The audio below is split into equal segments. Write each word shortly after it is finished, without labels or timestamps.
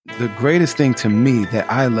the greatest thing to me that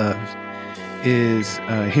I love is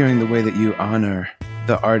hearing the way that you honor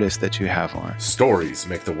the artist that you have on. Stories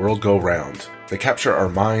make the world go round. They capture our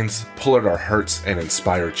minds, pull at our hearts, and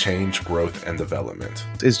inspire change, growth, and development.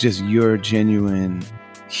 It's just your genuine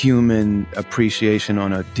human appreciation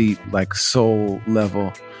on a deep, like, soul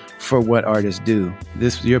level for what artists do.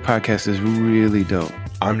 Your podcast is really dope.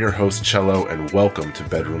 I'm your host, Cello, and welcome to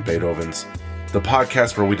Bedroom Beethovens, the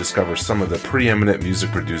podcast where we discover some of the preeminent music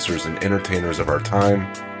producers and entertainers of our time,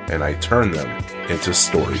 and I turn them into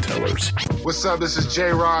storytellers. What's up? This is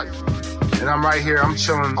J-Rock, and I'm right here. I'm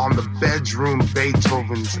chilling on the Bedroom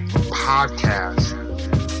Beethovens podcast.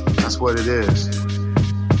 That's what it is.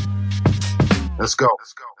 Let's go.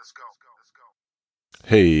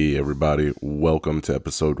 Hey, everybody. Welcome to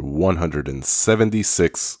episode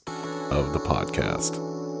 176 of the podcast.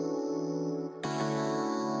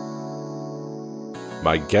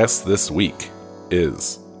 My guest this week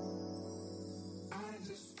is...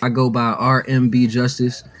 I go by RMB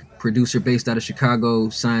Justice, producer based out of Chicago,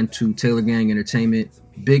 signed to Taylor Gang Entertainment.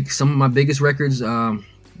 Some of my biggest records,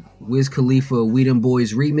 Wiz Khalifa, We Dem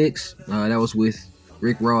Boys remix. That was with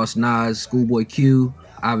Rick Ross, Nas, Schoolboy Q.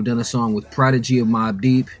 I've done a song with Prodigy of Mobb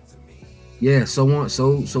Deep. Yeah, so on and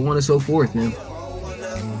so forth, man.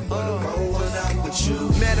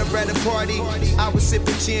 Met her at a party, I was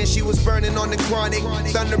sipping gin, she was burning on the chronic.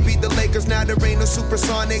 Thunder beat the Lakers, now there ain't no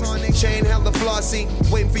supersonics. Chain hella flossy,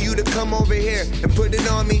 waiting for you to come over here and put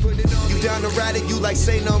it on me. You down to ride it, you like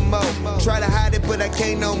say no more. Try to hide it, but I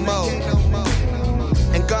can't no more.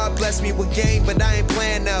 And God bless me with game, but I ain't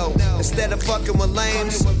playing no. Instead of fucking with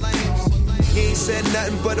lames, he ain't said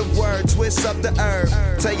nothing but a word, twist up the herb.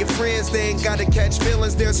 Tell your friends they ain't gotta catch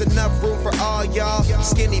feelings, there's enough room for all y'all.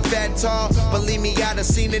 Skinny, fat, tall, believe me, I done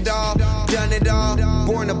seen it all. Done it all,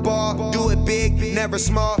 born a ball, do it big, never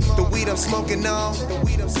small. The weed I'm smoking on.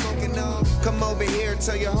 Come over here,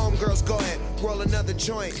 tell your homegirls, go ahead, roll another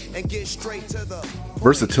joint and get straight to the...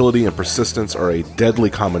 Versatility and persistence are a deadly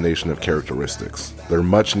combination of characteristics. They're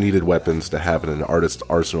much needed weapons to have in an artist's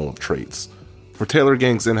arsenal of traits. For Taylor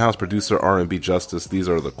Gang's in-house producer RMB Justice, these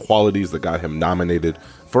are the qualities that got him nominated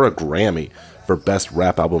for a Grammy for Best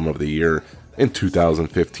Rap Album of the Year in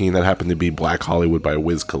 2015. That happened to be Black Hollywood by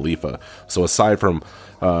Wiz Khalifa. So aside from,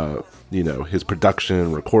 his production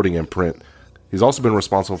and recording imprint, he's also been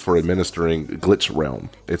responsible for administering Glitch Realm.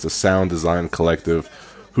 It's a sound design collective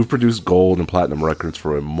who've produced gold and platinum records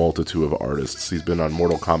for a multitude of artists. He's been on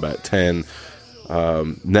Mortal Kombat 10,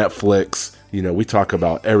 Netflix. We talk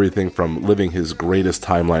about everything from living his greatest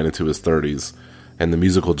timeline into his 30s and the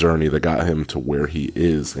musical journey that got him to where he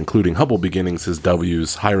is, including humble beginnings, his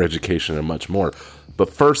W's, higher education, and much more.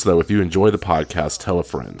 But first, though, if you enjoy the podcast, tell a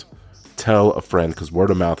friend. Tell a friend, because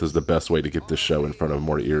word of mouth is the best way to get this show in front of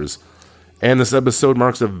more ears. And this episode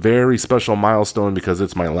marks a very special milestone because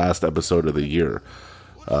it's my last episode of the year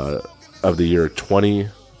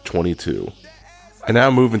 2022. I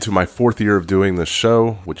now move into my fourth year of doing this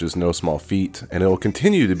show, which is no small feat, and it will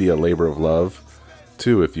continue to be a labor of love,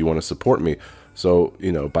 too, if you want to support me. So,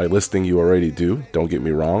 by listening, you already do, don't get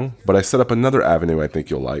me wrong, but I set up another avenue I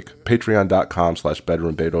think you'll like,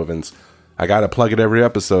 patreon.com/bedroombeethovens. I gotta plug it every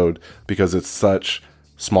episode because it's such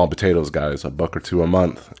small potatoes, guys, $1 or $2 a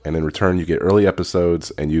month, and in return you get early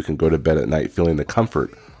episodes, and you can go to bed at night feeling the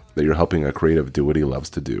comfort that you're helping a creative do what he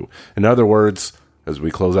loves to do. In other words, as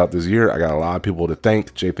we close out this year, I got a lot of people to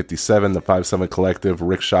thank. J57, the 57 Collective,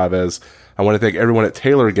 Rick Chavez. I want to thank everyone at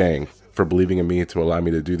Taylor Gang for believing in me to allow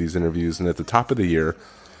me to do these interviews. And at the top of the year,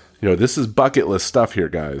 this is bucket list stuff here,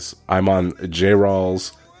 guys. I'm on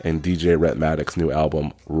J-Rawls and DJ Rhettmatic's new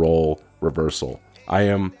album, Role Reversal. I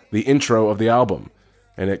am the intro of the album,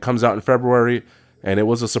 and it comes out in February, and it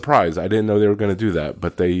was a surprise. I didn't know they were going to do that,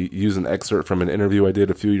 but they use an excerpt from an interview I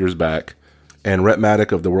did a few years back. And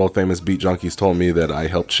Rhettmatic of the world-famous Beat Junkies told me that I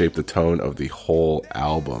helped shape the tone of the whole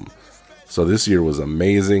album. So this year was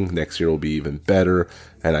amazing. Next year will be even better.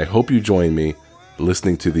 And I hope you join me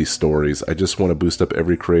listening to these stories. I just want to boost up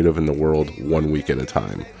every creative in the world 1 week at a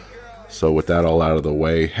time. So with that all out of the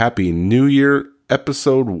way, Happy New Year,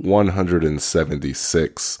 episode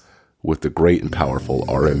 176 with the great and powerful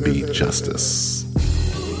RMB Justice.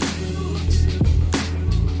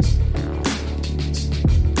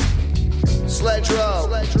 Sledge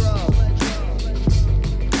roll,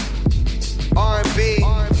 R&B,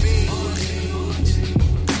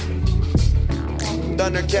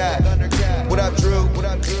 Thundercat, what up Drew,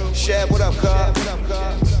 Shad, what up Cobb,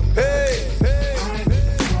 hey,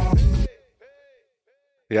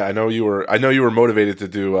 Yeah, I know you were motivated to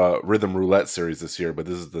do Rhythm Roulette series this year, but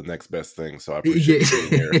this is the next best thing. So I appreciate you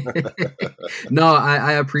being here. No,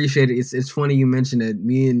 I appreciate it. It's funny you mentioned that.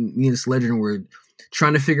 Me and Sledgerin were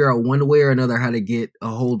trying to figure out one way or another how to get a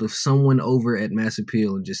hold of someone over at Mass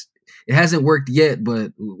Appeal, and just it hasn't worked yet,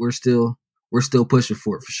 but we're still pushing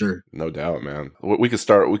for it for sure. No doubt, man. We could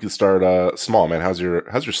start small, man. How's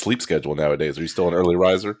your sleep schedule nowadays? Are you still an early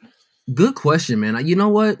riser? Good question, man. You know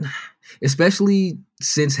what? Especially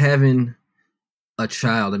since having a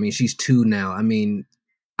child. I mean, she's 2 now. I mean,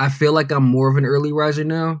 I feel like I'm more of an early riser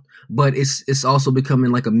now, but it's also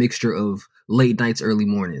becoming like a mixture of late nights, early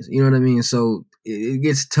mornings. You know what I mean? So it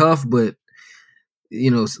gets tough, but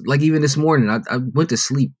like even this morning, I went to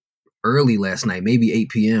sleep early last night, maybe 8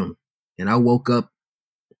 p.m. and I woke up,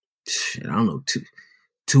 I don't know,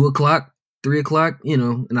 2 o'clock, 3 o'clock,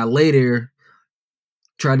 and I lay there,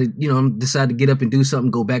 try to, decide to get up and do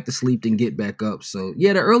something, go back to sleep, then get back up. So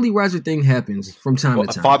yeah, the early riser thing happens from time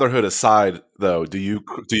to time. Fatherhood aside, though, do you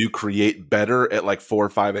create better at like 4 or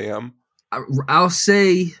 5 a.m.? I'll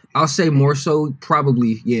say more so,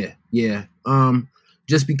 probably, yeah.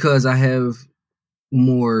 Just because I have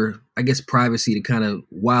more, I guess, privacy to kind of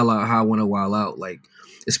while out how I want to while out. Like,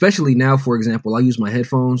 especially now, for example, I use my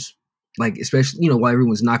headphones, like, especially, while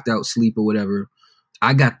everyone's knocked out sleep or whatever.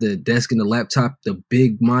 I got the desk and the laptop, the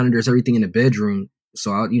big monitors, everything in the bedroom.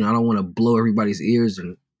 So I don't want to blow everybody's ears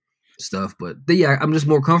and stuff. But yeah, I'm just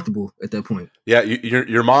more comfortable at that point. Yeah,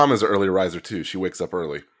 your mom is an early riser too. She wakes up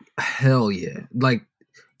early. Hell yeah! Like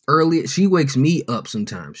early, she wakes me up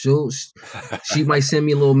sometimes. She might send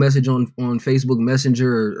me a little message on Facebook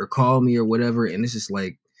Messenger or call me or whatever, and it's just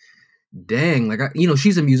like, dang, like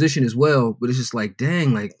she's a musician as well, but it's just like,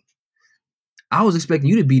 dang, like. I was expecting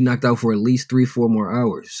you to be knocked out for at least 3-4 more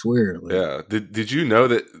hours. I swear. Like, yeah. Did you know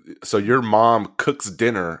that? So your mom cooks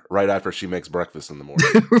dinner right after she makes breakfast in the morning.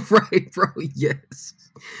 Right, bro. Yes.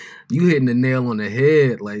 You hitting the nail on the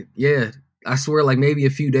head. Like, yeah. I swear, like maybe a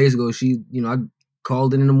few days ago, she, I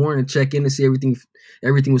called in the morning to check in to see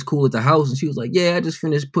everything was cool at the house, and she was like, "Yeah, I just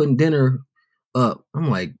finished putting dinner up." I'm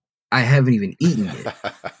like, I haven't even eaten yet.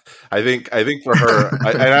 I think for her,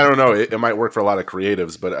 I don't know. It might work for a lot of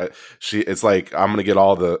creatives, but it's like I'm gonna get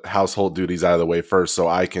all the household duties out of the way first, so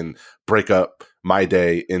I can break up my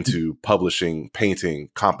day into publishing, painting,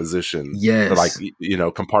 composition. Yes, like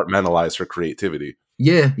compartmentalize her creativity.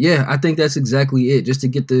 Yeah. I think that's exactly it. Just to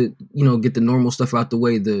get the normal stuff out the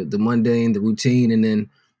way, the mundane, the routine, and then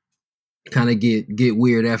kind of get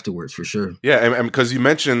weird afterwards, for sure. Yeah, and because you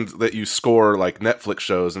mentioned that you score like Netflix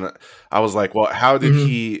shows, and I was like, well, how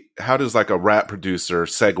does like a rap producer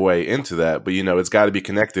segue into that? But it's got to be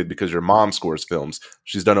connected because your mom scores films.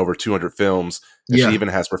 She's done over 200 films, and she even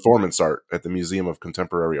has performance art at the Museum of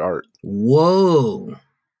Contemporary Art. Whoa.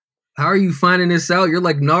 How are you finding this out? You're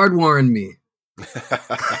like Nardwaring me.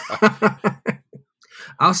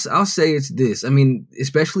 I'll say it's this. I mean,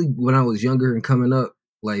 especially when I was younger and coming up,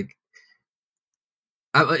 like,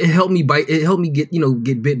 it helped me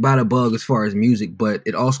get bit by the bug as far as music, but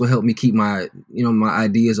it also helped me keep my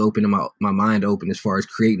ideas open and my mind open as far as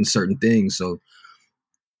creating certain things. So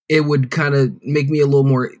it would kind of make me a little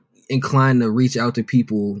more inclined to reach out to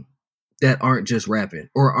people that aren't just rapping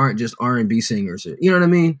or aren't just R&B singers. You know what I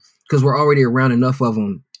mean? Because we're already around enough of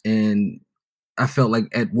them. And I felt like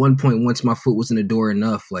at one point, once my foot was in the door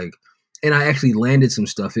enough, like, and I actually landed some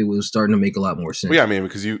stuff, it was starting to make a lot more sense. Well, yeah, I mean,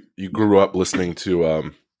 because you grew up listening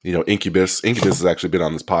to, Incubus. Incubus has actually been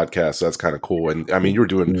on this podcast, so that's kind of cool. And I mean, you were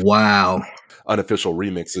doing unofficial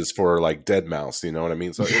remixes for like Deadmau5, you know what I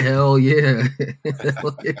mean? So Hell yeah.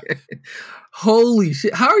 Hell yeah. Holy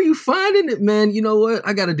shit. How are you finding it, man? You know what?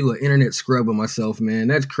 I got to do an internet scrub of myself, man.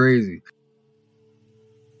 That's crazy.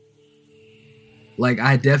 Like,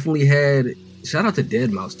 I definitely had... Shout out to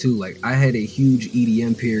Deadmau5 too. Like, I had a huge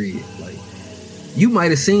EDM period. Like, you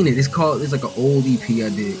might have seen it. It's like an old EP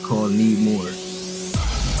I did called Need More.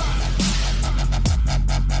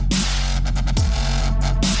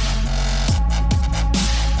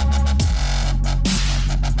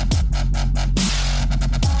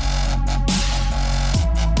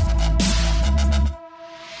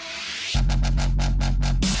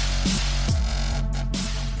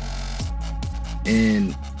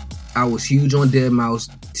 And I was huge on Deadmau5,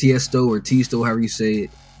 Tiesto or Tisto, however you say it,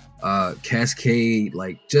 Cascade,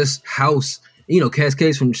 like just house.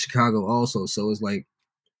 Cascade's from Chicago also, so it's like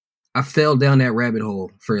I fell down that rabbit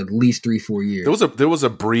hole for at least 3-4 years. There was a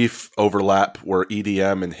brief overlap where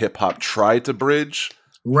EDM and hip hop tried to bridge.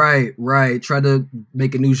 Right. Tried to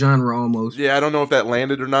make a new genre almost. Yeah, I don't know if that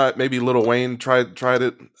landed or not. Maybe Lil Wayne tried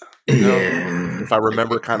it. If I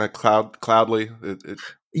remember kind of cloudly.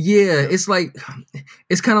 Yeah, it's like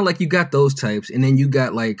it's kind of like you got those types, and then you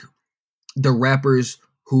got like the rappers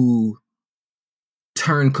who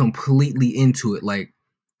turn completely into it. Like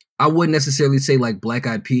I wouldn't necessarily say like Black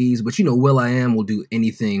Eyed Peas, but Will.i.am will do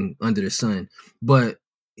anything under the sun. But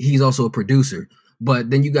he's also a producer.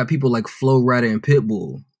 But then you got people like Flo Rida and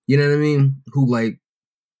Pitbull, you know what I mean? Who like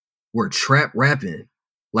were trap rapping,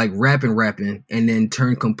 like rapping, and then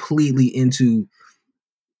turned completely into,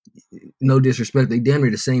 no disrespect, they damn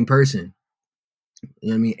near the same person. You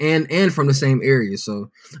know what I mean? And from the same area.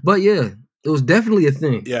 So, but yeah, it was definitely a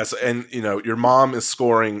thing. Yes, and your mom is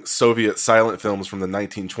scoring Soviet silent films from the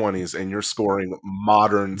 1920s, and you're scoring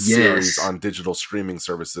modern series on digital streaming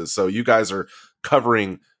services. So you guys are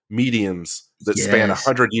covering mediums that span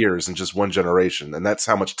 100 years in just one generation, and that's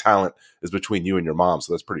how much talent is between you and your mom.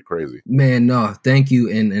 So that's pretty crazy. Man, no, thank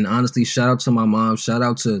you, and honestly, shout out to my mom. Shout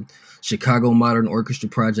out to Chicago Modern Orchestra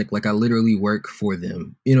Project. Like I literally work for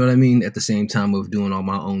them. You know what I mean? At the same time of doing all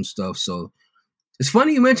my own stuff. So it's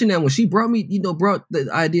funny you mentioned that. When she brought the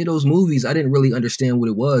idea of those movies, I didn't really understand what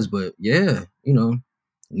it was, but yeah,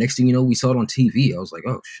 next thing you know, we saw it on TV. I was like,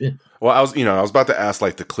 oh shit. Well, I was about to ask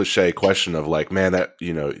like the cliche question of like, man, that, do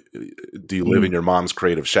you live in your mom's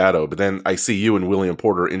creative shadow? But then I see you and William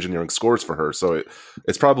Porter engineering scores for her. So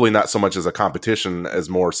it's probably not so much as a competition as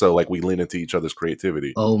more so like we lean into each other's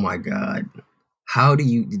creativity. Oh my God. How do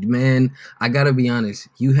you, man, I gotta be honest.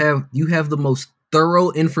 You have the most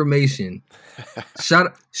thorough information.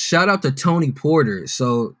 Shout out to Tony Porter.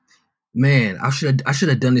 So, man, I should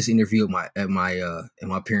have done this interview at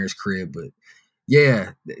my parents' crib, but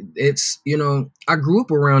yeah, it's I grew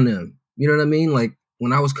up around them. You know what I mean? Like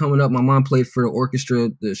when I was coming up, my mom played for the orchestra,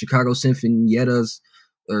 the Chicago Sinfonietas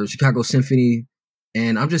or Chicago Symphony,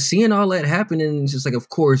 and I'm just seeing all that happen, and it's just like, of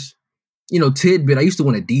course, tidbit. I used to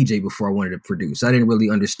want to DJ before I wanted to produce. I didn't really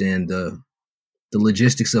understand the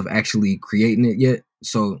logistics of actually creating it yet,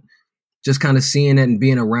 so just kind of seeing that and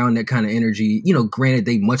being around that kind of energy, granted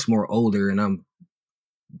they much more older and I'm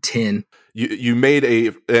 10. You made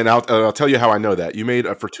and I'll tell you how I know that. You made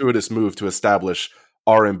a fortuitous move to establish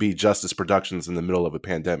R&B Justice Productions in the middle of a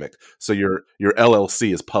pandemic. So your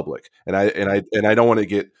LLC is public. And I don't want to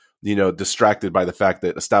get, distracted by the fact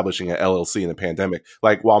that establishing an LLC in a pandemic,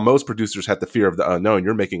 like while most producers had the fear of the unknown,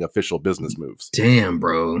 you're making official business moves. Damn,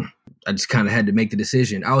 bro. I just kind of had to make the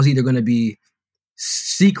decision. I was either going to be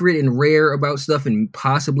secret and rare about stuff and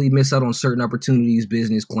possibly miss out on certain opportunities,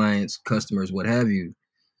 business, clients, customers, what have you,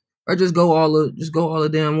 or just go all the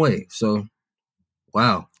damn way. So,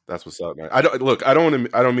 wow. That's what's up, man. I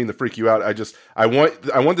don't mean to freak you out. I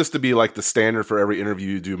want this to be like the standard for every interview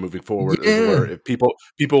you do moving forward. Yeah. Where if people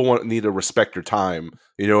need to respect your time,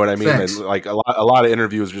 you know what I mean? Facts. And like a lot of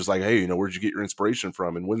interviews are just like, hey, where'd you get your inspiration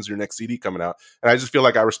from? And when's your next CD coming out? And I just feel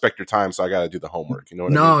like I respect your time, so I got to do the homework. You know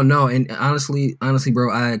what I mean? No. And honestly,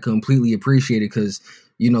 bro, I completely appreciate it because,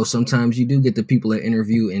 sometimes you do get the people that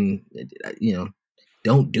interview and,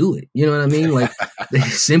 don't do it. You know what I mean? Like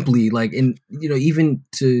simply like, and even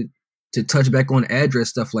to touch back on address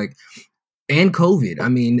stuff, like, and COVID. I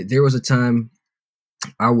mean, there was a time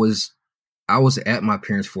I was at my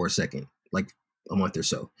parents for a second, like a month or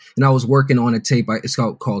so, and I was working on a tape. It's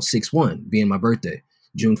called 6/1, being my birthday,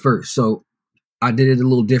 June 1st. So I did it a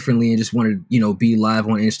little differently and just wanted, be live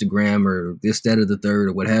on Instagram or this, that, or the third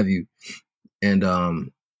or what have you.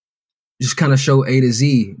 And, just kind of show A to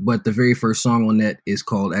Z, but the very first song on that is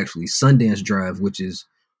called actually Sundance Drive, which is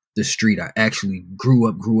the street I actually grew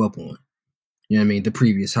up on. You know what I mean? The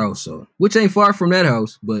previous house, so which ain't far from that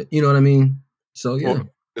house, but you know what I mean? So yeah. Well,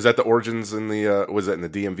 is that the origins in the was that in the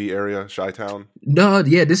DMV area, Chi-Town? No,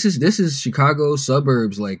 yeah, this is Chicago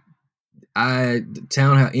suburbs, like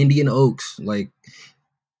Indian Oaks, like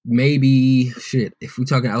maybe if we're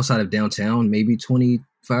talking outside of downtown, maybe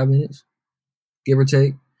 25 minutes, give or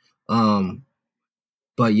take.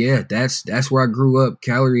 But yeah, that's where I grew up.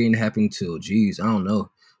 Calorie ain't happened till, I don't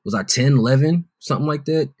know. Was I 10, 11, something like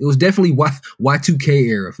that? It was definitely Y2K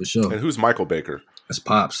era for sure. And who's Michael Baker? That's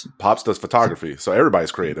Pops. Pops does photography, so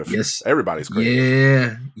everybody's creative. Yes. Everybody's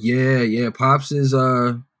creative. Yeah. Pops is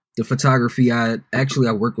the photography. I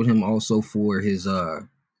work with him also for his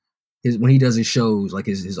when he does his shows, like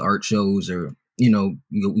his art shows, or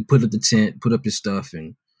we put up the tent, put up his stuff,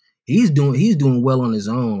 and he's doing well on his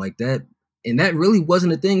own like that. And that really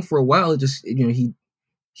wasn't a thing for a while. It just,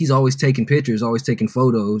 he's always taking pictures, always taking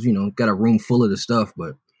photos, got a room full of the stuff,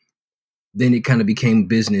 but then it kind of became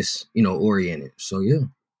business, oriented. So yeah.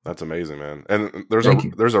 That's amazing, man. And there's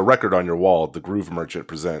a record on your wall, The Groove Merchant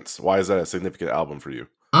Presents. Why is that a significant album for you?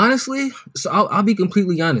 Honestly, so I'll be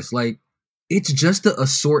completely honest. Like, It's just the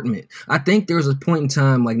assortment. I think there was a point in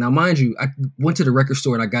time, like, now mind you, I went to the record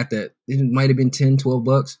store and I got that. It might have been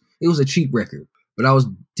 $10-$12. It was a cheap record, but I was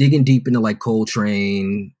digging deep into like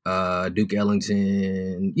Coltrane, Duke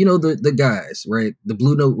Ellington, the guys, right? The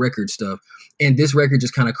Blue Note record stuff. And this record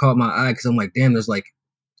just kind of caught my eye because I'm like, damn, there's like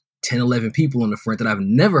 10, 11 people on the front that I've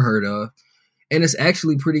never heard of. And it's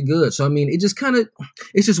actually pretty good. So, I mean, it's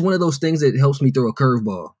just one of those things that helps me throw a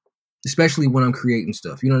curveball. Especially when I'm creating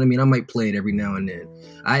stuff, you know what I mean. I might play it every now and then.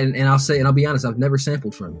 I'll be honest, I've never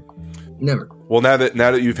sampled from it, never. Well, now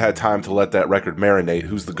that you've had time to let that record marinate,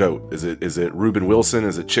 who's the GOAT? Is it Reuben Wilson?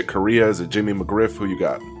 Is it Chick Corea? Is it Jimmy McGriff? Who you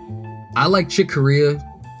got? I like Chick Corea.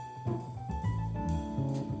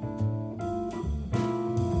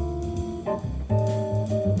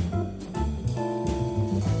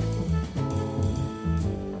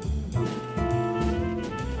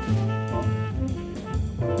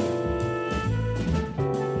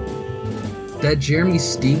 That Jeremy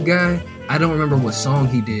Steed guy, I don't remember what song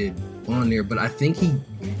he did on there, but I think he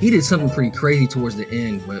did something pretty crazy towards the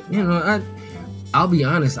end. But I'll be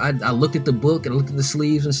honest, I looked at the book and I looked at the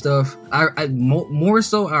sleeves and stuff. More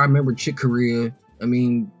so, I remember Chick Corea. I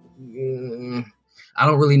mean, I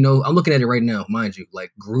don't really know. I'm looking at it right now, mind you.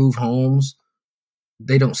 Like Groove Holmes,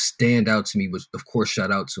 they don't stand out to me, but of course,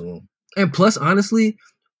 shout out to him. And plus, honestly,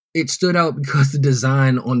 it stood out because the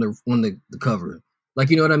design on the cover. Like,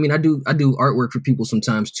 you know what I mean? I do artwork for people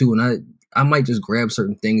sometimes too, and I might just grab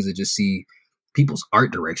certain things and just see people's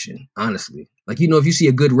art direction, honestly. Like, if you see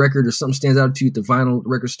a good record or something stands out to you at the vinyl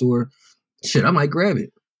record store, shit, I might grab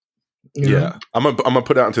it. You know? I'm gonna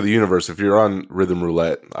put out into the universe. If you're on Rhythm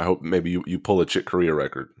Roulette, I hope maybe you pull a Chick Corea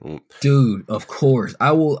record. Dude, of course.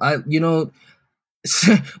 I will.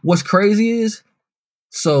 What's crazy is,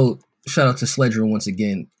 so shout out to Sledger once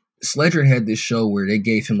again. Sledger had this show where they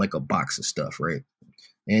gave him like a box of stuff, right?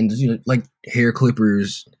 And, like hair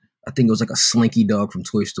clippers, I think it was like a Slinky dog from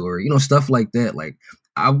Toy Story, stuff like that. Like,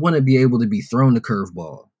 I want to be able to be thrown the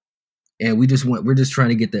curveball. And we're just trying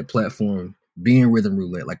to get that platform being Rhythm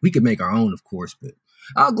Roulette. Like, we could make our own, of course, but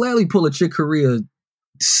I'll gladly pull a Chick Corea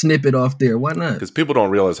snippet off there. Why not? Because people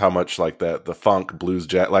don't realize how much like that, the funk, blues,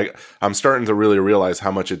 jazz, like I'm starting to really realize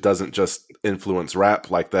how much it doesn't just influence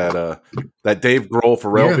rap, like that Dave Grohl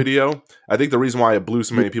Pharrell video. I think the reason why it blew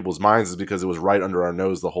so many people's minds is because it was right under our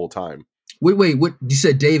nose the whole time. Wait, what you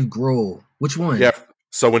said? Dave Grohl? Which one? Yeah.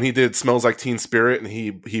 So when he did "Smells Like Teen Spirit" and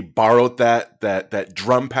he borrowed that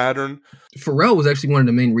drum pattern, Pharrell was actually one of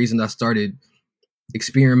the main reasons I started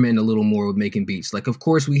experimenting a little more with making beats. Like, of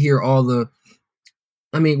course, we hear all the.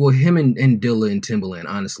 I mean, well, him and Dilla and Timbaland,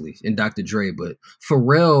 honestly, and Dr. Dre, but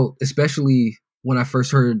Pharrell, especially when I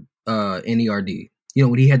first heard NERD,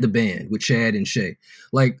 when he had the band with Chad and Shay,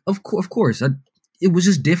 like, of course, it was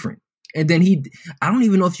just different. And then I don't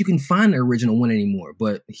even know if you can find the original one anymore,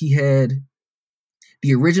 but he had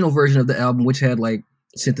the original version of the album, which had like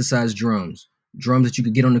synthesized drums that you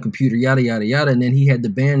could get on the computer, yada, yada, yada. And then he had the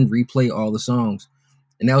band replay all the songs.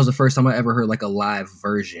 And that was the first time I ever heard like a live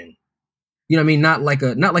version. You know what I mean? Not like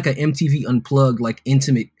a MTV Unplugged, like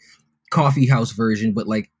intimate coffee house version, but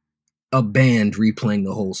like a band replaying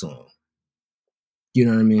the whole song. You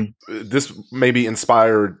know what I mean? This maybe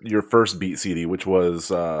inspired your first beat CD, which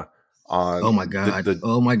was on. Oh my god!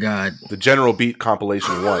 The General Beat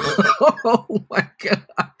compilation 1. Oh my god,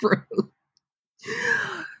 bro!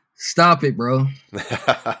 Stop it, bro!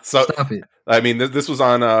 Stop it. I mean, this was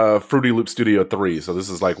on Fruity Loop Studio 3, so this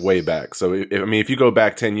is like way back. So, if you go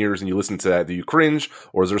back 10 years and you listen to that, do you cringe,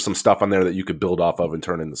 or is there some stuff on there that you could build off of and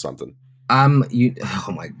turn into something? Oh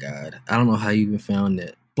my god, I don't know how you even found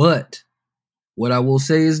that, but what I will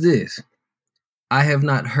say is this: I have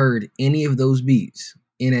not heard any of those beats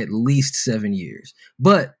in at least 7 years.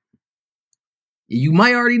 But you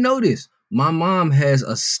might already know this. My mom has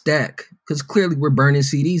a stack, because clearly we're burning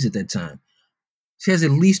CDs at that time. She has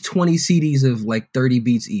at least 20 CDs of like 30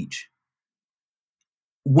 beats each.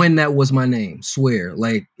 When That Was My Name, swear.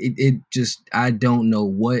 Like, it just, I don't know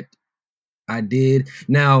what I did.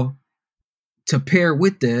 Now, to pair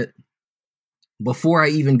with that, before I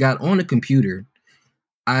even got on the computer,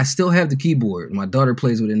 I still have the keyboard. My daughter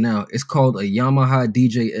plays with it now. It's called a Yamaha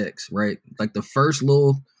DJ-X, right? Like the first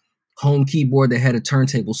little home keyboard that had a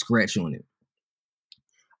turntable scratch on it.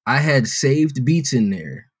 I had saved beats in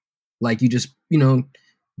there. Like, you just,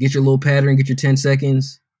 get your little pattern, get your 10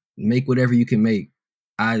 seconds, make whatever you can make.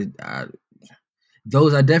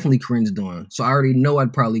 Those I definitely cringed on. So I already know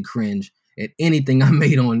I'd probably cringe at anything I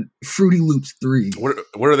made on Fruity Loops 3.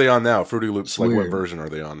 Where are they on now? Fruity Loops, like what version are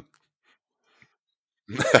they on?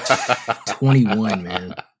 21,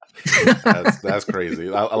 man. That's crazy.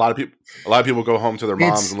 A lot of people go home to their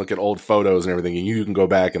moms and look at old photos and everything, and you can go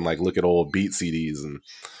back and like look at old beat CDs and.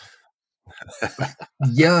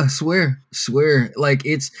 Yeah, swear. Like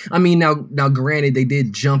I mean, now granted, they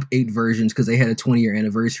did jump 8 versions because they had a 20-year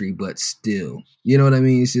anniversary, but still, you know what I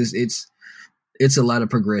mean? It's just it's a lot of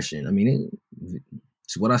progression. I mean,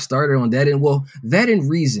 it's what I started on that, and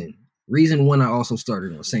Reason 1 I also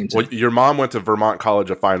started on the same time. Well, your mom went to Vermont College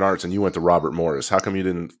of Fine Arts, and you went to Robert Morris. How come you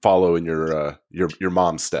didn't follow in your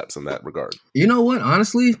mom's steps in that regard? You know what?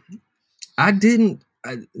 Honestly, I didn't.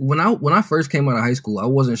 When I first came out of high school, I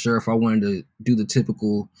wasn't sure if I wanted to do the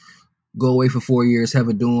typical go away for 4 years, have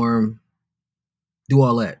a dorm, do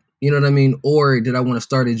all that. You know what I mean? Or did I want to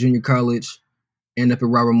start at junior college, end up at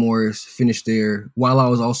Robert Morris, finish there while I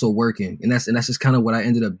was also working? And that's just kind of what I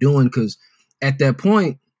ended up doing, because at that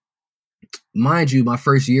point, mind you, my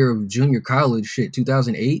first year of junior college,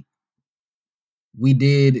 2008, we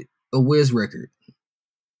did a Wiz record.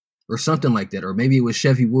 Or something like that, or maybe it was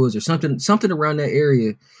Chevy Woods or something around that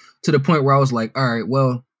area, to the point where I was like, all right,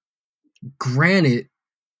 well, granted,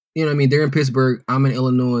 you know what I mean, they're in Pittsburgh, I'm in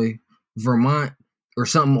Illinois, Vermont, or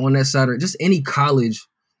something on that side, or just any college.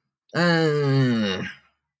 You know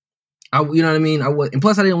what I mean? And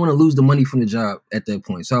plus I didn't want to lose the money from the job at that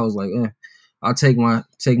point. So I was like, I'll take my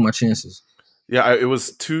chances. Yeah, it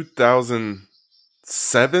was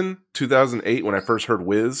 2007, 2008 when I first heard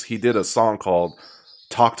Wiz. He did a song called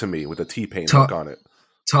Talk to Me with a T-Pain hook on it.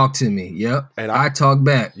 Talk to me, yep. And I talk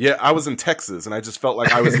back. Yeah, I was in Texas, and I just felt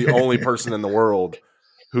like I was the only person in the world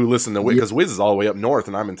who listened to Wiz, because Wiz is all the way up north,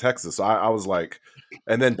 and I'm in Texas. So I was like,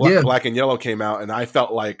 and then Black and Yellow came out, and I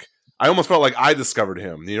almost felt like I discovered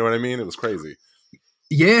him. You know what I mean? It was crazy.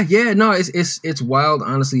 Yeah, no, it's wild,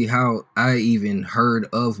 honestly, how I even heard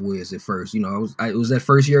of Wiz at first. You know, it was that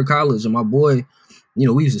first year of college, and my boy, you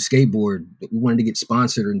know, we used to skateboard. We wanted to get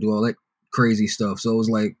sponsored and do all that crazy stuff. So it was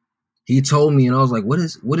like, he told me, and I was like, what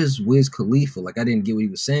is Wiz Khalifa? Like, I didn't get what he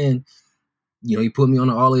was saying. You know, he put me on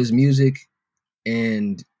all his music,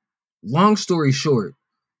 and long story short,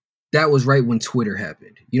 that was right when Twitter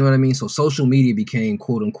happened. You know what I mean? So social media became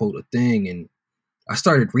quote unquote a thing, and I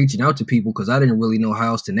started reaching out to people because I didn't really know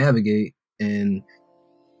how else to navigate, and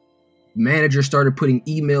managers started putting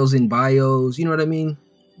emails in bios. You know what I mean?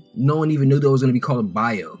 No one even knew that was going to be called a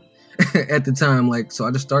bio at the time. Like, so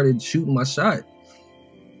I just started shooting my shot,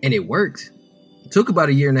 and it worked. It took about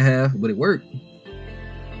 1.5 years, but it worked.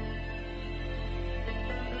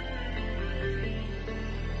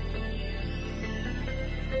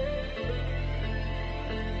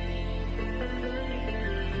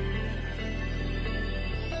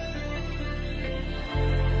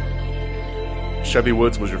 Chevy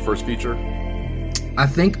Woods was your first feature? I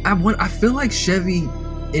feel like Chevy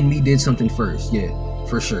and me did something first. Yeah,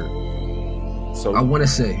 for sure. So I want to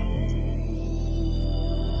say.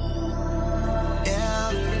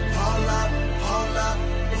 Hold up,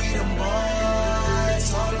 we them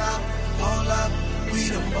boys. Hold up, we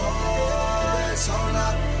them boys. Hold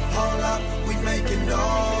up, we making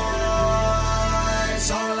noise.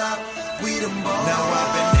 Hold up, we them boys. Now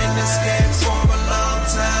I've been in this game for a long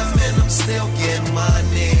time, and I'm still getting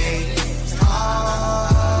money.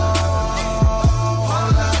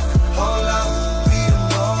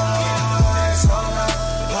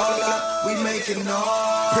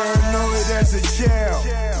 Paranoid as a child,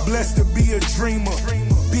 blessed to be a dreamer.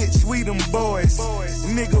 Bitch, we them boys.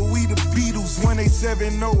 Nigga, we the Beatles,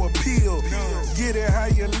 187 no appeal. Get it how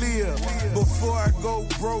you live. Before I go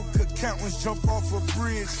broke, accountants jump off a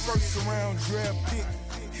bridge. First round draft pick.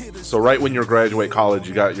 So right when you graduate college,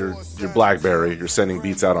 you got your BlackBerry. You're sending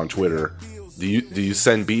beats out on Twitter. Do you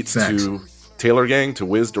send beats to Taylor Gang, to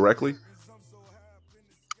Wiz directly?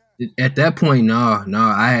 At that point, no,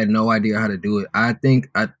 I had no idea how to do it. I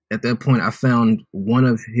think at that point, I found one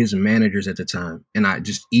of his managers at the time, and I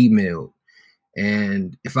just emailed.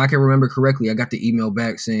 And if I can remember correctly, I got the email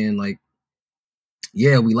back saying like,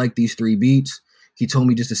 yeah, we like these 3 beats. He told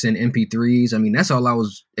me just to send MP3s. I mean, that's all I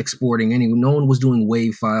was exporting. No one was doing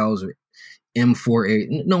WAV files or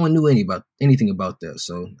M4A. No one knew anything about that.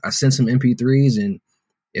 So I sent some MP3s, and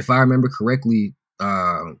if I remember correctly,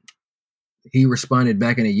 he responded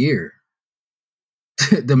back in 1 year.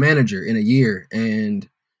 The manager in 1 year, and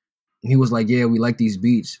he was like, "Yeah, we like these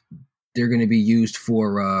beats. They're going to be used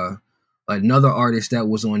for another artist that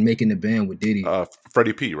was on Making the Band with Diddy,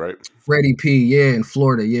 Freddie P, right? Freddie P, yeah, in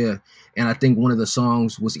Florida, yeah." And I think one of the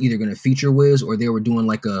songs was either going to feature Wiz, or they were doing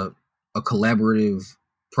like a collaborative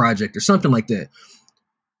project or something like that.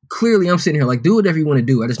 Clearly, I'm sitting here like, do whatever you want to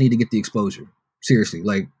do. I just need to get the exposure. Seriously,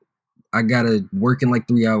 like, I gotta work in like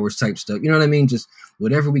 3 hours type stuff. You know what I mean? Just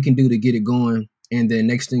whatever we can do to get it going. And then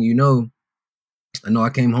next thing you know, I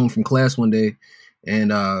came home from class one day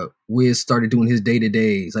and Wiz started doing his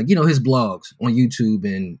day-to-days, like, his blogs on YouTube,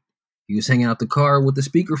 and he was hanging out the car with the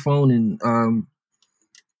speakerphone, and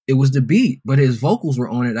it was the beat, but his vocals were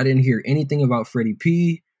on it. I didn't hear anything about Freddie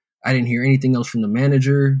P. I didn't hear anything else from the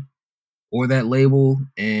manager or that label.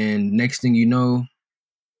 And next thing you know,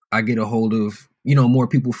 I get a hold of, more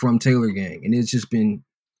people from Taylor Gang. And it's just been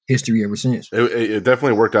history ever since. It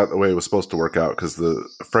definitely worked out the way it was supposed to work out, because the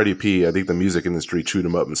Freddie P, I think the music industry chewed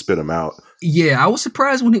him up and spit him out. Yeah, I was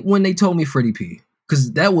surprised when they told me Freddie P,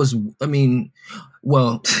 because that was,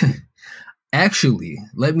 actually,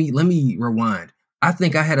 let me rewind. I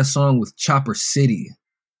think I had a song with Chopper City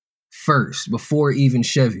first, before even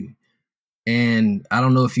Chevy. And I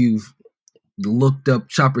don't know if you've looked up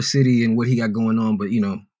Chopper City and what he got going on, but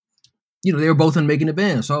they were both in Making the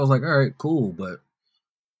Band. So I was like, all right, cool. But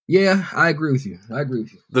yeah, I agree with you.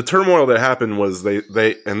 The turmoil that happened was they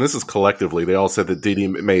and this is collectively, they all said that Diddy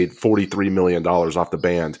made $43 million off the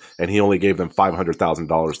band, and he only gave them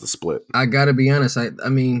 $500,000 to split. I gotta be honest. I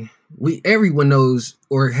mean, everyone knows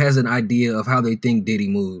or has an idea of how they think Diddy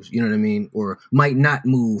moves. You know what I mean? Or might not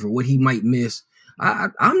move, or what he might miss.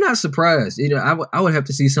 I'm not surprised. I would have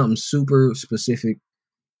to see something super specific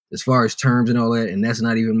as far as terms and all that, and that's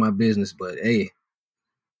not even my business. But hey.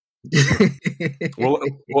 well,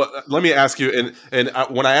 let me ask you, and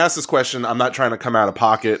when I ask this question, I'm not trying to come out of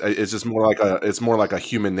pocket. It's just more like a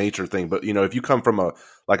human nature thing. But if you come from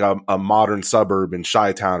a modern suburb in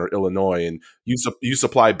Chi-Town or Illinois, and you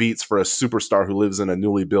supply beats for a superstar who lives in a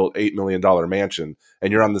newly built $8 million mansion,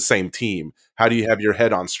 and you're on the same team, how do you have your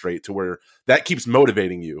head on straight to where that keeps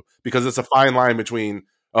motivating you? Because it's a fine line between,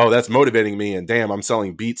 oh, that's motivating me, and damn, I'm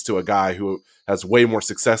selling beats to a guy who has way more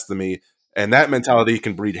success than me. And that mentality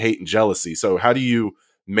can breed hate and jealousy. So how do you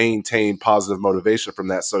maintain positive motivation from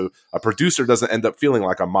that, so a producer doesn't end up feeling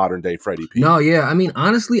like a modern day Freddie P? No, yeah. I mean,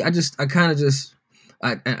 honestly, I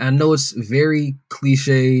know it's very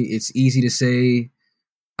cliche. It's easy to say.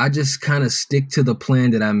 I just kind of stick to the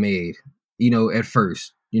plan that I made, at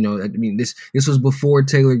first. I mean, this was before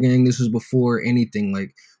Taylor Gang. This was before anything.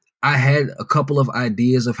 Like, I had a couple of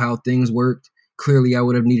ideas of how things worked. Clearly, I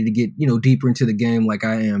would have needed to get, deeper into the game like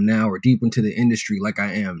I am now, or deeper into the industry like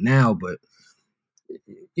I am now. But,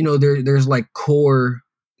 there's core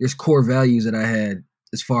values that I had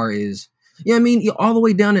as far as, all the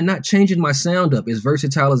way down to not changing my sound up, as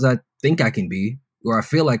versatile as I think I can be, or I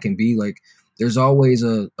feel I can be. Like, there's always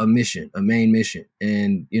a mission, a main mission.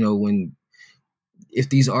 And, if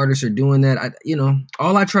these artists are doing that,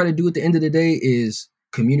 all I try to do at the end of the day is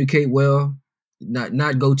communicate well,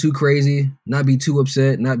 not go too crazy, not be too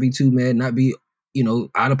upset, not be too mad, not be,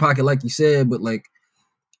 out of pocket, like you said, but like,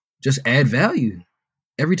 just add value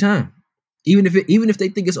every time. Even if they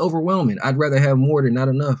think it's overwhelming, I'd rather have more than not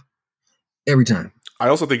enough every time. I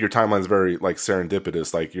also think your timeline is very like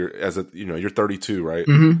serendipitous. Like you're 32, right?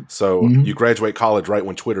 Mm-hmm. So you graduate college right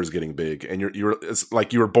when Twitter's getting big, and it's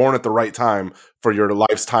like you were born at the right time for your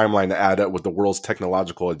life's timeline to add up with the world's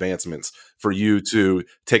technological advancements for you to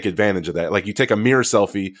take advantage of that. Like you take a mirror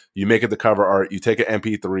selfie, you make it the cover art, you take an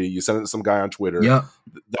MP3, you send it to some guy on Twitter. Yeah.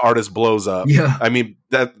 The artist blows up. Yeah. I mean,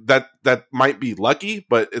 that might be lucky,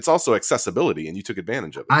 but it's also accessibility, and you took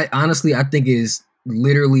advantage of it. I think is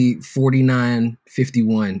literally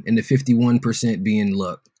 49-51, and the 51% being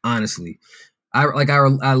luck. Honestly, I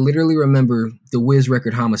literally remember the Wiz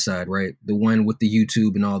record Homicide, right? The one with the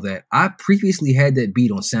YouTube and all that. I previously had that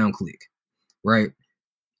beat on SoundClick, right?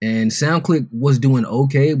 And SoundClick was doing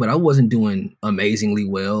okay, but I wasn't doing amazingly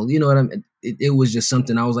well. You know what I mean? It was just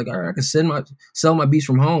something I was like, all right, I can sell my beats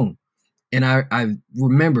from home. And I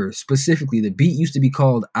remember specifically the beat used to be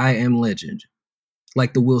called I Am Legend,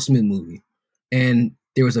 like the Will Smith movie. And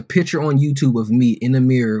there was a picture on YouTube of me in the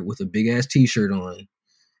mirror with a big ass t-shirt on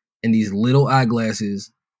and these little eyeglasses.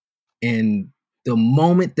 And the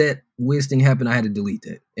moment that Wiz thing happened, I had to delete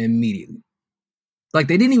that immediately. Like,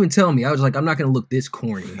 they didn't even tell me. I was like, I'm not going to look this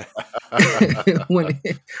corny. Now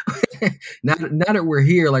that we're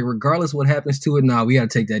here, like, regardless of what happens to it, we got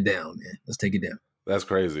to take that down, man. Let's take it down. That's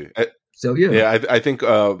crazy. So, yeah. Yeah, I think,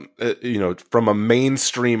 from a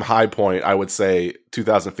mainstream high point, I would say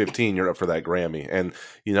 2015, you're up for that Grammy. And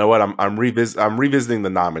you know what? I'm revisiting the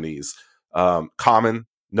nominees. Common,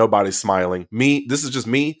 Nobody's Smiling. Me, this is just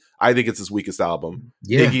me. I think it's his weakest album.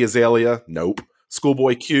 Yeah. Iggy Azalea, nope.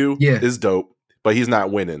 Schoolboy Q is dope, but he's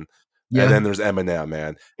not winning. Yeah. And then there's Eminem,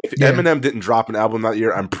 man. If Eminem didn't drop an album that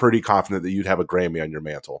year, I'm pretty confident that you'd have a Grammy on your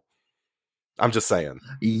mantle. I'm just saying.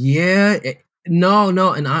 Yeah. No,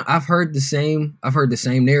 and I've heard the same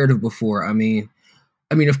narrative before. I mean,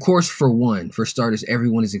 of course, for starters,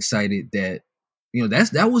 everyone is excited that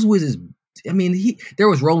that was Wiz's. I mean, there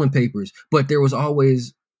was rolling papers, but there was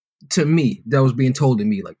always, to me, that was being told to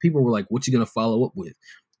me. Like, people were like, "What you gonna follow up with?"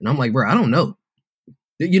 And I'm like, bro, I don't know.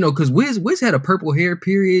 Because Wiz had a purple hair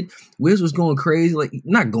period. Wiz was going crazy, like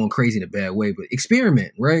not going crazy in a bad way, but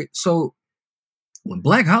experiment, right? So when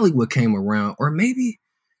Black Hollywood came around, or maybe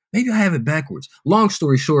I have it backwards. Long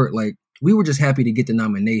story short, like, we were just happy to get the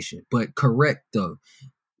nomination, but correct though,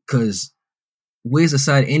 because Wiz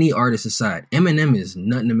aside, any artist aside, Eminem is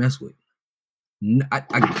nothing to mess with.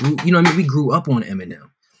 I grew, we grew up on Eminem.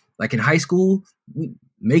 Like in high school,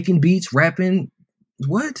 making beats, rapping.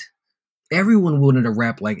 What? Everyone wanted to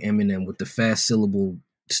rap like Eminem with the fast syllable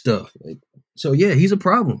stuff. Like, so yeah, he's a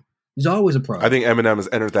problem. He's always a problem. I think Eminem has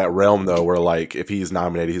entered that realm though, where like if he's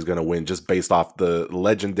nominated, he's going to win just based off the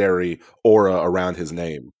legendary aura around his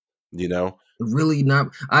name. Really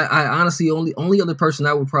not. I honestly only other person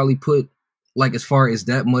I would probably put like as far as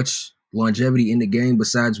that much longevity in the game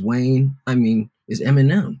besides Wayne, I mean, is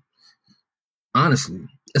Eminem. Honestly,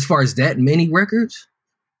 as far as that many records,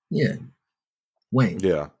 yeah, Wayne.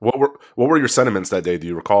 Yeah. What were your sentiments that day? Do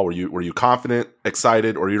you recall? Were you confident,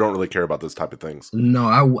 excited, or you don't really care about those type of things? No,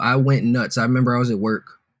 I went nuts. I remember I was at work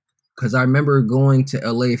because I remember going to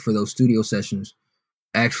LA for those studio sessions.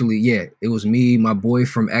 Actually, yeah, it was me, my boy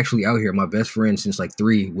from actually out here, my best friend since like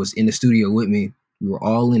 3 was in the studio with me. We were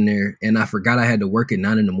all in there, and I forgot I had to work at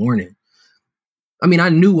 9 a.m. I mean, I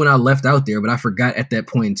knew when I left out there, but I forgot at that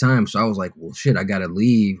point in time. So I was like, well, shit, I got to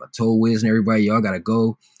leave. I told Wiz and everybody, y'all got to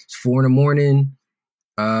go. It's 4 a.m.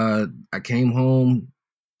 I came home,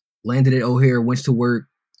 landed at O'Hare, went to work.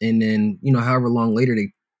 And then, however long later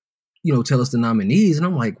they, tell us the nominees. And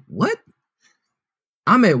I'm like, what?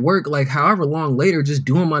 I'm at work, like however long later, just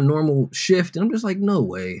doing my normal shift. And I'm just like, no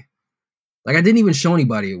way. Like, I didn't even show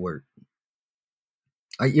anybody at work.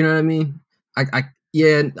 You know what I mean?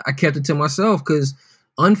 I kept it to myself because,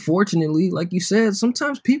 unfortunately, like you said,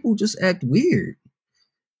 sometimes people just act weird.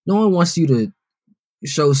 No one wants you to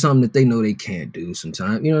show something that they know they can't do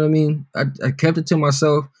sometimes. You know what I mean? I kept it to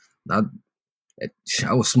myself. I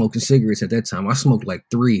was smoking cigarettes at that time. I smoked like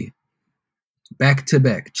 3 back to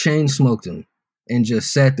back, chain smoked them, and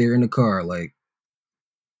just sat there in the car like,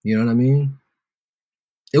 you know what I mean?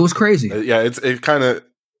 It was crazy. Yeah,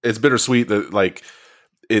 it's bittersweet that like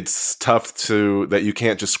it's tough that you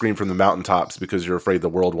can't just scream from the mountaintops because you're afraid the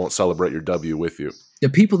world won't celebrate your W with you. The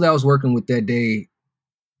people that I was working with that day,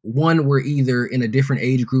 one were either in a different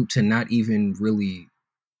age group to not even really,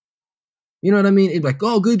 you know what I mean? It'd be like,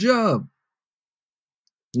 oh, good job.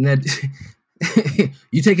 And that,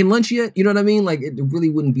 you taking lunch yet? You know what I mean? Like, it really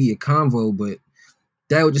wouldn't be a convo, but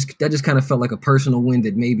that just kind of felt like a personal win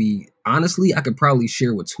that maybe, honestly, I could probably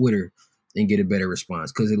share with Twitter and get a better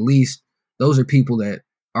response. Because at least those are people that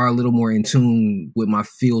are a little more in tune with my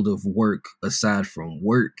field of work aside from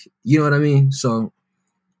work. You know what I mean? So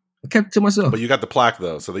I kept it to myself. But you got the plaque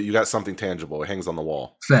though, so that you got something tangible. It hangs on the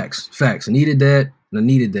wall. Facts. I needed that. I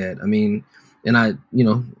needed that. I mean, and I,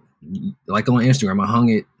 like on Instagram, I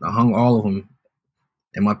hung all of them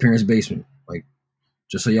in my parents' basement, like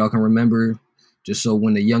just so y'all can remember. Just so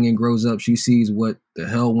when the youngin grows up, she sees what the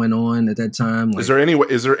hell went on at that time. Like, is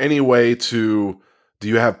there any way do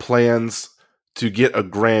you have plans to get a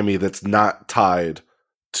Grammy that's not tied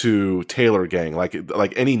to Taylor Gang? Like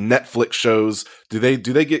any Netflix shows, do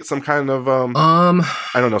they get some kind of I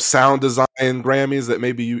don't know, sound design Grammys that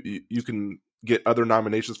maybe you can get other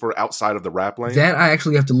nominations for outside of the rap lane? That I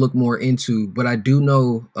actually have to look more into, but I do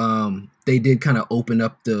know they did kind of open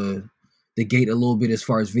up the gate a little bit as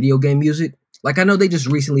far as video game music. Like, I know they just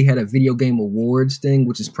recently had a video game awards thing,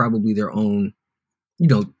 which is probably their own,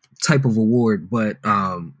 type of award. But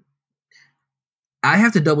I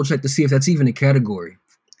have to double check to see if that's even a category.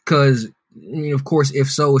 Because, of course,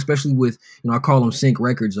 if so, especially with, I call them sync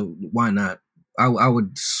records, why not? I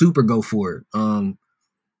would super go for it.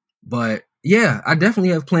 But yeah, I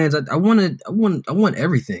definitely have plans. I want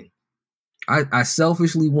everything. I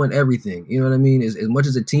selfishly want everything. You know what I mean? As much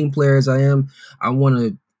as a team player as I am,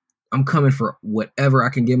 I'm coming for whatever I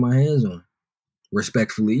can get my hands on,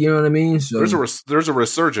 respectfully. You know what I mean? So there's a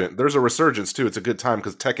resurgence too. It's a good time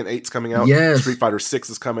because Tekken 8's coming out. Yes. Street Fighter 6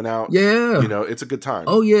 is coming out. Yeah, it's a good time.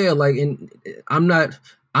 Oh yeah, like, and I'm not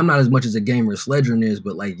as much as a gamer as Sledgerin is,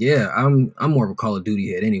 but like, yeah, I'm more of a Call of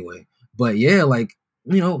Duty head anyway. But yeah, like,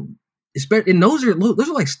 and those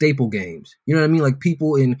are like staple games. You know what I mean? Like,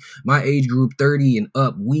 people in my age group, 30 and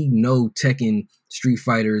up, we know Tekken, Street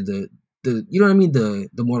Fighter, the you know what I mean? The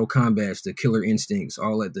Mortal Kombats, the Killer Instincts,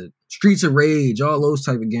 all that, the Streets of Rage, all those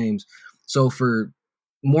type of games. So for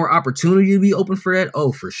more opportunity to be open for that,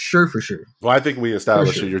 oh, for sure. Well, I think we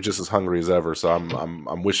established sure. that you're just as hungry as ever. So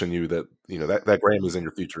I'm wishing you that, you know, that Grammy's in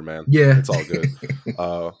your future, man. Yeah. It's all good.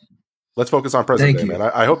 Let's focus on present day, man.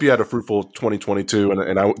 I hope you had a fruitful 2022,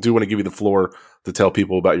 and I do want to give you the floor to tell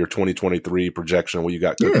people about your 2023 projection, what you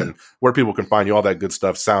got cooking, where people can find you, all that good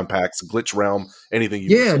stuff, sound packs, Glitch Realm, anything you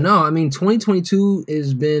Yeah, no, I mean, 2022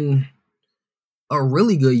 has been a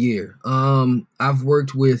really good year. I've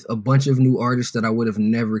worked with a bunch of new artists that I would have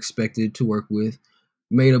never expected to work with,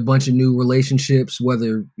 made a bunch of new relationships,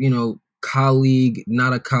 whether, you know, colleague,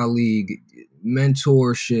 not a colleague,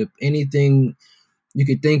 mentorship, anything you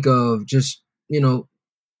could think of, just, you know,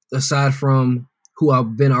 aside from who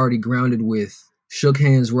I've been already grounded with, shook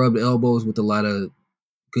hands, rubbed elbows with a lot of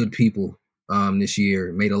good people this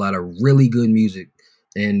year, made a lot of really good music,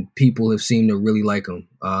 and people have seemed to really like them.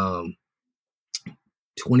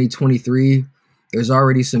 2023, there's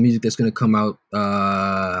already some music that's going to come out.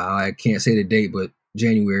 I can't say the date, but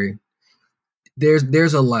January.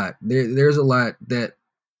 There's a lot. There's a lot that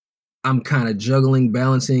I'm kind of juggling,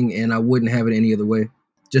 balancing, and I wouldn't have it any other way.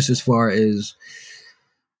 Just as far as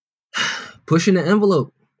pushing the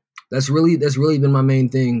envelope, that's really been my main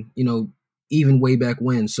thing, you know, even way back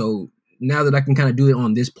when. So now that I can kind of do it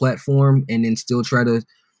on this platform and then still try to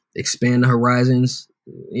expand the horizons,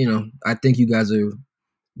 you know, I think you guys are, as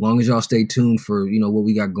long as y'all stay tuned for, you know, what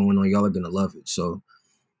we got going on, y'all are gonna love it. So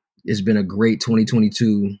it's been a great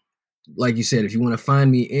 2022. Like you said, if you want to find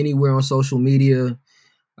me anywhere on social media,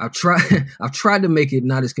 I've tried to make it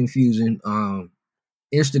not as confusing.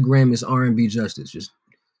 Instagram is R&B Justice, just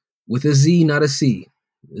with a Z, not a C.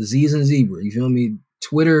 Z's and zebra. You feel me?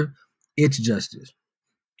 Twitter, it's Justice.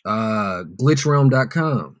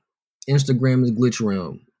 Glitchrealm.com. Instagram is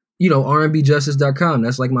Glitchrealm. You know, rnbjustice.com.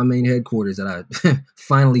 That's like my main headquarters that I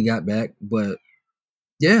finally got back. But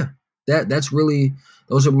yeah, that's really,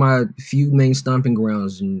 those are my few main stomping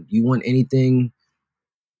grounds. And you want anything,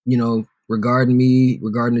 you know, regarding me,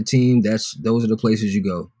 regarding the team, those are the places you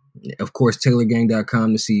go. Of course,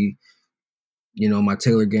 TaylorGang.com to see, you know, my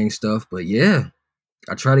Taylor Gang stuff. But yeah,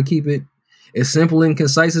 I try to keep it as simple and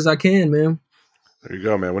concise as I can, man. There you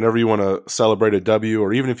go, man. Whenever you want to celebrate a W,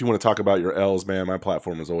 or even if you want to talk about your L's, man, my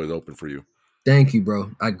platform is always open for you. Thank you,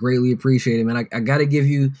 bro. I greatly appreciate it, man. I gotta give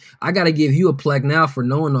you a plaque now for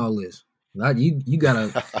knowing all this. You got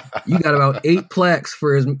about 8 plaques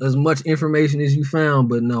for as much information as you found,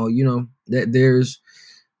 but no, you know that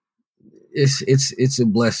it's a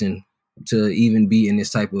blessing to even be in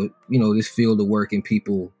this type of, you know, this field of work, and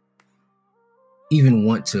people even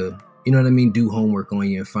want to, you know what I mean, do homework on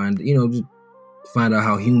you and find, you know, just find out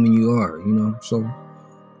how human you are, you know. So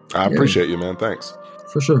I appreciate you, man. Thanks.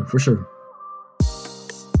 For sure.